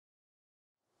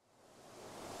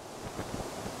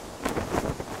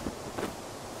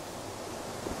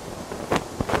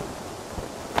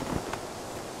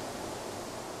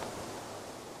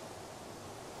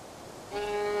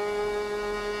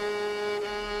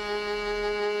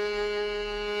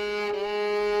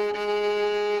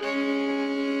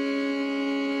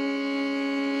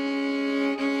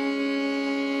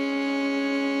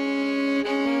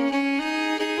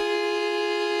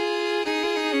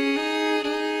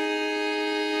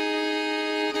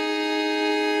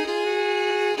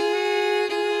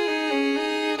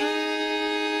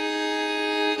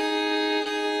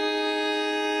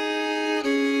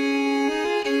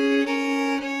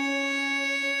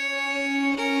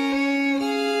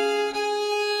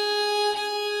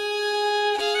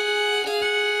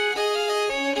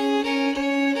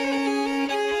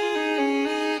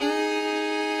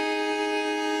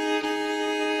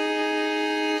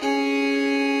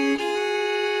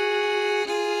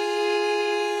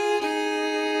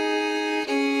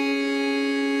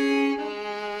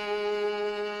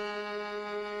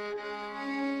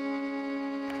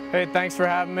Hey, thanks for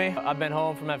having me. I've been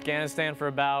home from Afghanistan for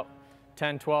about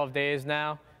 10, 12 days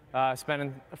now.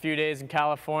 Spending a few days in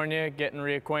California getting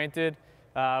reacquainted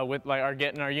with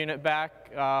getting our unit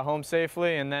back home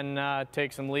safely, and then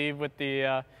take some leave with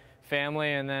the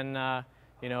family, and then a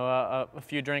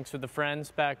few drinks with the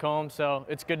friends back home. So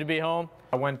it's good to be home.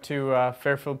 I went to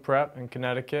Fairfield Prep in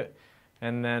Connecticut,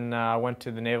 and then I went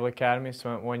to the Naval Academy.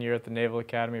 So I went 1 year at the Naval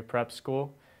Academy Prep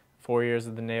School, 4 years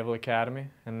at the Naval Academy,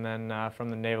 and then from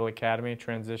the Naval Academy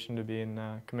transitioned to being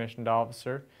a commissioned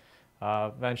officer.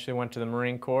 Eventually went to the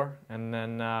Marine Corps, and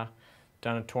then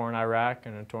done a tour in Iraq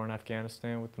and a tour in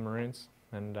Afghanistan with the Marines,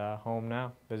 and home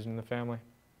now, visiting the family.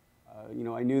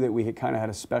 I knew that we had kind of had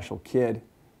a special kid,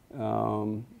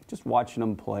 just watching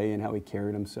him play and how he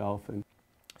carried himself.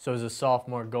 So as a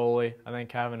sophomore goalie, I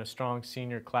think having a strong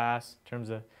senior class in terms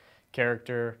of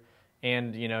character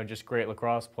and just great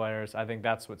lacrosse players, I think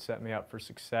that's what set me up for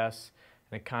success,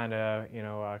 and it kind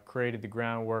of created the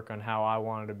groundwork on how I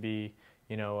wanted to be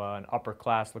an upper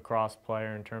class lacrosse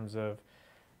player in terms of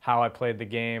how I played the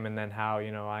game, and then how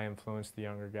I influenced the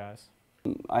younger guys.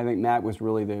 I think Matt was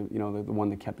really the one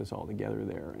that kept us all together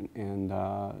there, and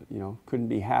couldn't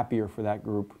be happier for that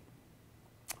group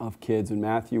of kids, and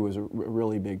Matthew was a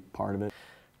really big part of it.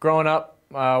 Growing up,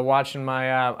 watching my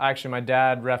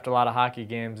dad reffed a lot of hockey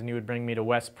games, and he would bring me to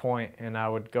West Point, and I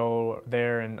would go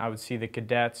there and I would see the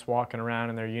cadets walking around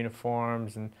in their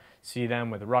uniforms and see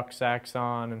them with rucksacks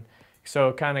on, and so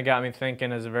it kind of got me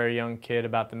thinking as a very young kid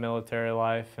about the military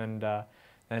life, and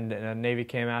Navy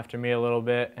came after me a little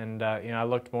bit, and I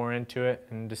looked more into it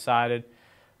and decided,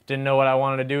 didn't know what I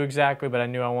wanted to do exactly, but I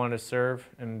knew I wanted to serve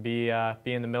and be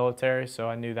in the military, so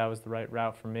I knew that was the right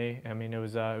route for me. I mean, it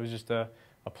was just a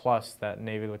plus that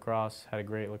Navy lacrosse had a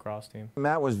great lacrosse team.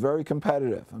 Matt was very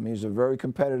competitive. I mean, he's a very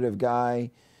competitive guy.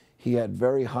 He had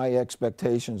very high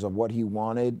expectations of what he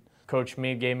wanted. Coach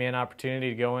Meade gave me an opportunity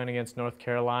to go in against North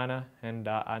Carolina, and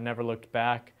I never looked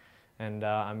back. And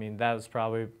I mean, that was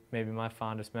probably maybe my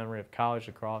fondest memory of college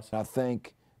lacrosse. I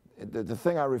think the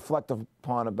thing I reflect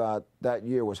upon about that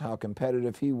year was how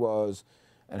competitive he was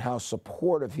and how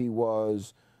supportive he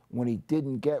was when he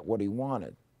didn't get what he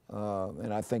wanted.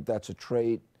 And I think that's a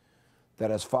trait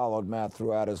that has followed Matt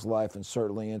throughout his life and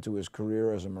certainly into his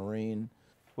career as a Marine.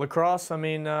 Lacrosse, I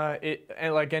mean,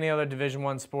 like any other Division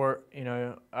I sport,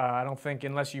 I don't think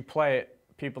unless you play it,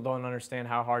 people don't understand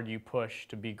how hard you push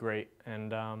to be great.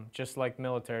 And just like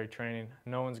military training,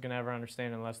 no one's going to ever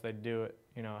understand unless they do it,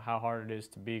 how hard it is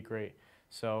to be great.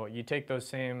 So you take those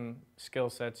same skill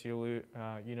sets you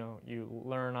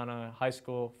learn on a high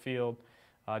school field,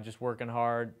 just working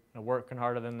hard, working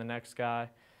harder than the next guy,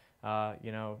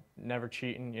 never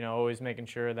cheating, always making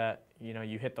sure that,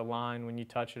 you hit the line when you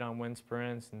touch it on wind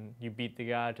sprints, and you beat the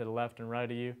guy to the left and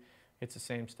right of you. It's the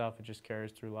same stuff, it just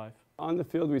carries through life. On the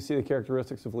field, we see the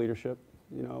characteristics of leadership,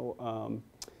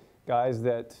 guys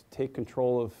that take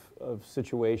control of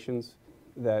situations,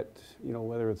 that,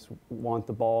 whether it's want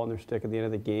the ball on their stick at the end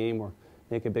of the game, or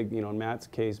make a big, in Matt's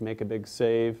case, make a big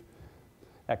save.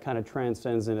 That kind of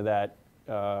transcends into that,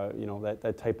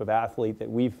 that type of athlete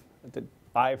that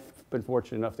I've been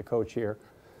fortunate enough to coach here.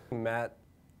 Matt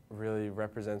really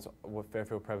represents what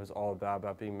Fairfield Prep is all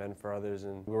about being men for others,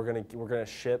 and we're gonna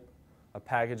ship a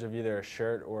package of either a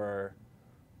shirt or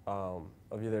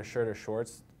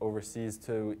shorts overseas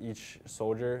to each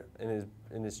soldier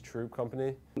in his troop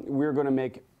company. We're going to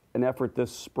make an effort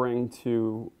this spring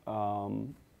to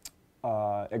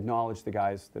acknowledge the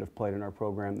guys that have played in our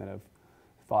program, that have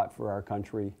fought for our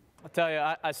country. I'll tell you,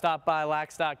 I stopped by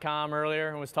lax.com earlier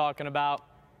and was talking about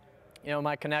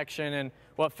my connection and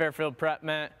what Fairfield Prep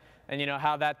meant, and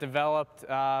how that developed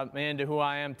into who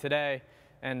I am today.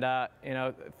 And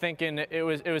thinking it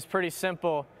was pretty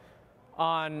simple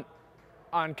on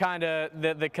kind of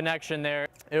the connection there.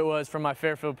 It was from my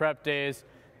Fairfield Prep days,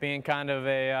 being kind of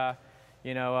a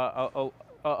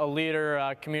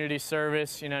leader, community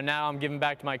service. Now I'm giving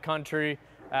back to my country.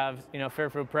 I have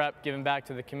Fairfield Prep giving back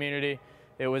to the community.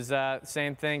 It was the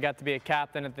same thing. Got to be a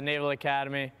captain at the Naval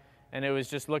Academy, and it was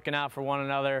just looking out for one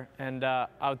another. And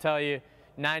I'll tell you,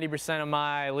 90% of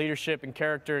my leadership and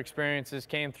character experiences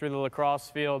came through the lacrosse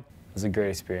field. It was a great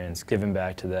experience, giving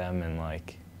back to them and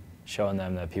showing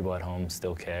them that people at home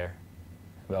still care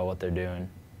about what they're doing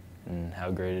and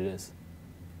how great it is.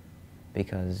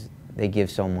 Because they give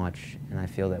so much, and I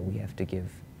feel that we have to give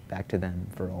back to them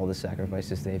for all the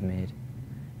sacrifices they've made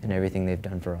and everything they've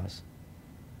done for us.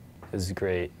 It was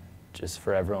great just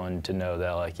for everyone to know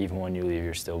that even when you leave,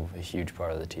 you're still a huge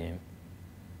part of the team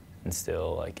and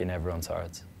still in everyone's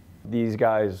hearts. These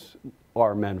guys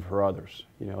are men for others.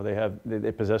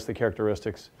 They possess the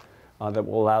characteristics that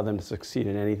will allow them to succeed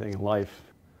in anything in life.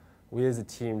 we as a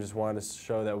team just wanted to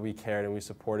show that we cared and we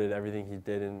supported everything he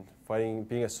did in fighting,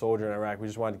 being a soldier in Iraq. We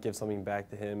just wanted to give something back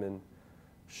to him and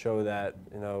show that,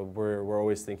 you know, we're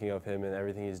always thinking of him and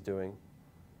everything he's doing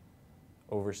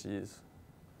overseas.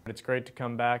 It's great to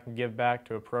come back and give back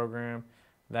to a program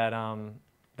that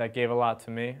that gave a lot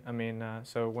to me. I mean,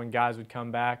 so when guys would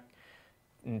come back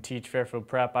and teach Fairfield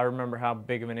Prep, I remember how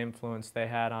big of an influence they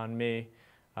had on me.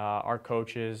 Our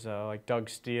coaches, like Doug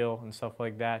Steele and stuff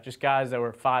like that, just guys that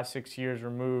were 5, 6 years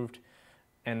removed,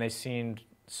 and they seemed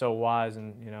so wise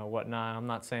and, you know, whatnot. I'm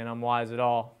not saying I'm wise at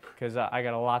all, because I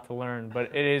got a lot to learn,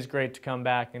 but it is great to come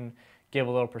back and give a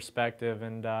little perspective.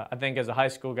 And I think as a high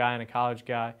school guy and a college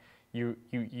guy, you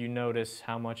notice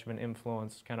how much of an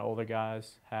influence kind of older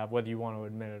guys have, whether you want to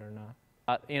admit it or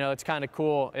not. You know, it's kind of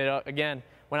cool. Again,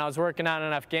 when I was working out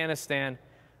in Afghanistan,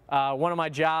 one of my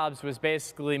jobs was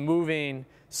basically moving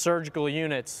surgical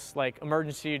units, like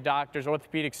emergency doctors,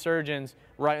 orthopedic surgeons,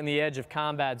 right on the edge of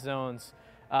combat zones.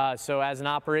 So as an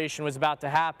operation was about to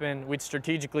happen, we'd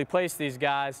strategically place these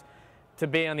guys to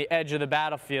be on the edge of the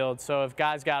battlefield. So if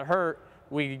guys got hurt,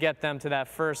 we could get them to that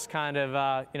first kind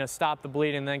of, you know, stop the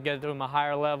bleeding and then get them a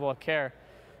higher level of care.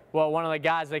 Well, one of the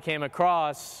guys they came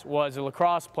across was a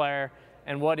lacrosse player,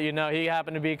 and what do you know, he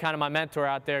happened to be kind of my mentor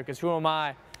out there, because who am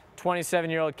I,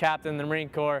 27-year-old captain in the Marine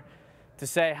Corps, to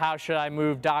say how should I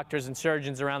move doctors and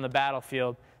surgeons around the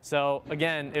battlefield. So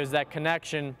again, it was that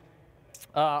connection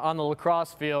on the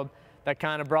lacrosse field that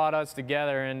kind of brought us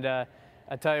together. And I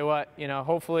tell you what, you know,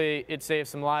 hopefully it saved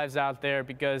some lives out there,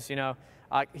 because, you know,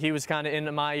 he was kind of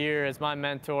into my ear as my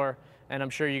mentor, and I'm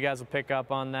sure you guys will pick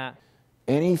up on that.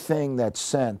 Anything that's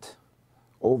sent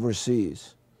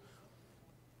overseas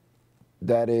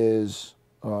that is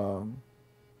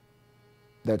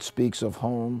that speaks of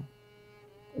home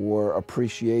or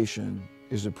appreciation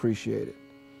is appreciated.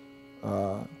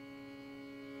 I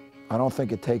don't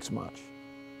think it takes much.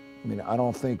 I mean, I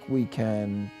don't think we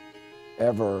can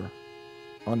ever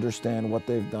understand what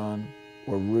they've done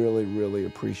or really, really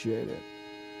appreciate it.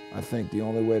 I think the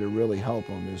only way to really help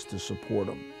them is to support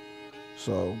them.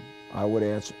 So I would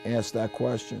ask that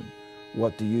question,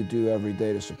 what do you do every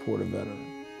day to support a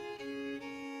veteran?